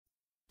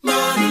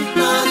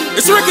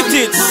It's Rickey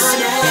Teetz.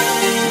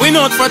 We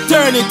know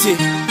fraternity.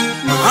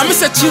 I'm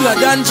Mr. Chiller,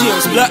 Dan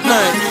James, Black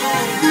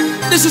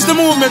 9. This is the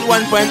movement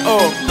 1.0.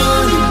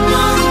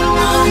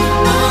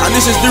 And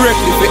this is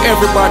directly for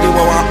everybody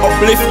who want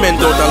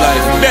upliftment out of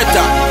life.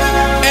 Better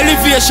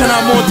elevation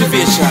and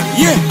motivation.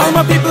 Yeah. All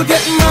my people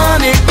getting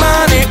money,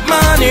 money,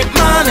 money,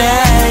 money.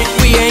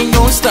 We ain't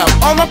gon' stop.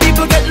 All my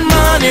people getting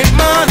money,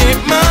 money,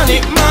 money,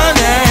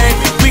 money.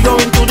 We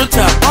going to the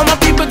top. All my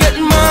people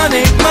getting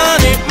money,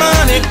 money,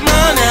 money,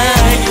 money.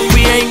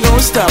 We ain't gon'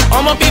 stop.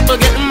 All my people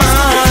getting money.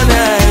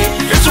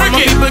 All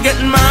my people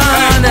getting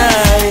money.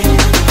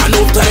 I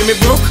know time me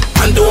broke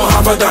and don't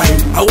have a dime.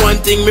 I one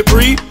thing me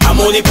pre, I'm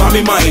only for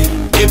me mind.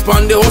 If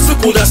on the hustle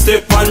coulda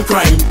step on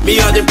crime. Me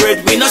are the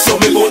breadwinner, so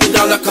me bout the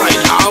dollar kind.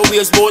 I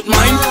always bout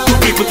mine, two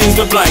people things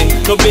me blind.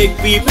 No big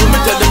people, me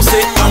tell them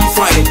say I'm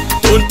fine.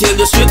 Don't tell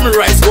the straight, me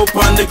rise go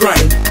on the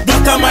grind.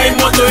 Black on my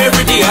motto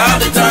every day, all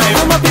the time.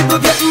 All my people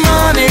getting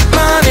money,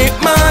 money,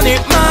 money,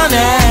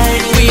 money.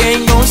 We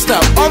ain't gon'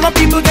 stop. All my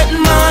people getting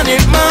money,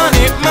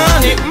 money,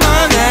 money,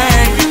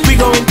 money. We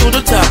going to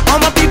the top. All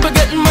my people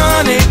getting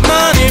money,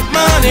 money,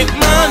 money,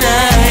 money.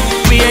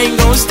 We ain't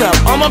gon' stop.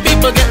 All my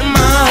people getting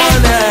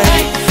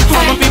money.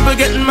 All my people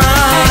getting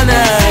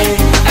money.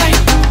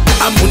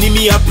 I'm money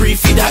me a pre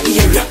for that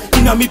area.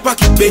 Inna me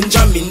pocket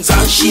Benjamins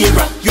and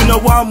Shearer. You know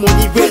what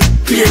money well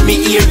clear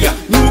me area.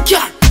 New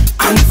car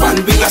and van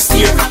with a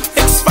steer.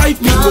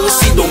 X5 me go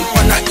sit down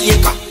on a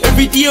acre.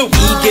 Every day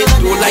we get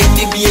low like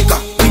the baker.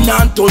 We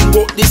not turn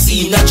about the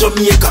scene at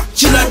Jamaica.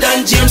 Chiller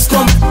Dan James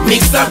come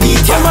mix the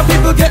beat. All my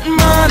people getting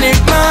money,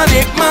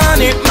 money,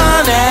 money,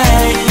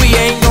 money. We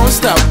ain't gon'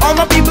 stop. All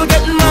my people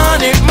getting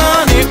money,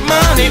 money,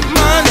 money,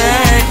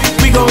 money.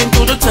 We going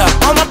to the top.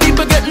 All my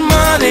people getting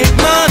money,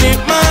 money,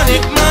 money,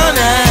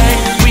 money.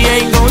 We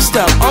ain't gon'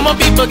 stop. All my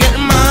people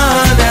getting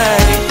money.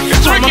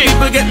 All my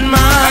people getting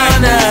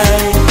money.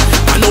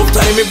 I know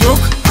time me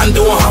broke and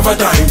don't have a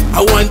dime.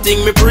 I one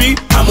thing me pre,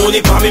 I'm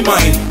only for me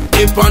mind.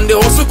 If on the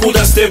hustle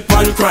coulda step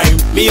on crime.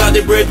 Me are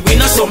the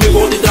breadwinner, so me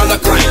bout the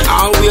dollar kind.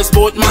 I always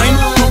bout mine,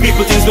 two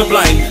people things me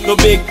blind. No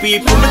big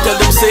people, me tell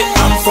them say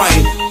I'm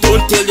fine.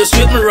 Don't tell the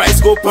straight, me rise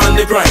go on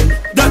the grind.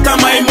 That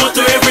on my motto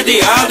every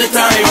day, all the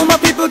time. All my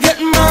people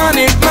getting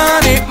money,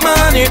 money,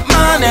 money,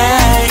 money.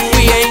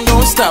 We ain't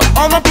gon' stop.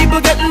 All my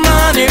people getting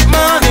money,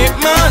 money,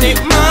 money,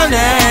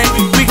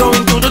 money. We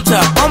going to the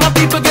top. All my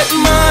people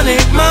getting money,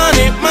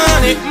 money,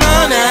 money,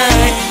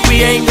 money.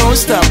 We ain't gon'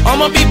 stop.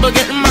 All my people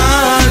getting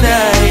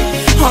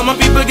money. All my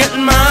people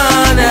getting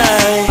money.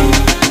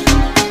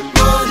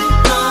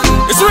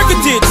 It's Rickey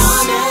Teetz.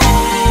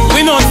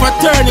 We know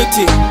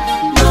fraternity.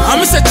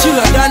 I'm Mr.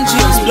 Chiller, Dan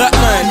James, Black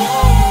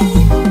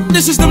 9.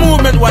 This is the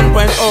movement 1.0.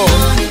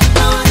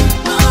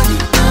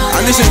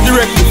 And this is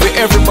directly for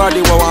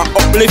everybody who want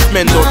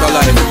upliftment out of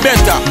life.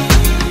 Better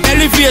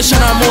elevation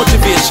and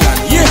motivation.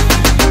 Yeah.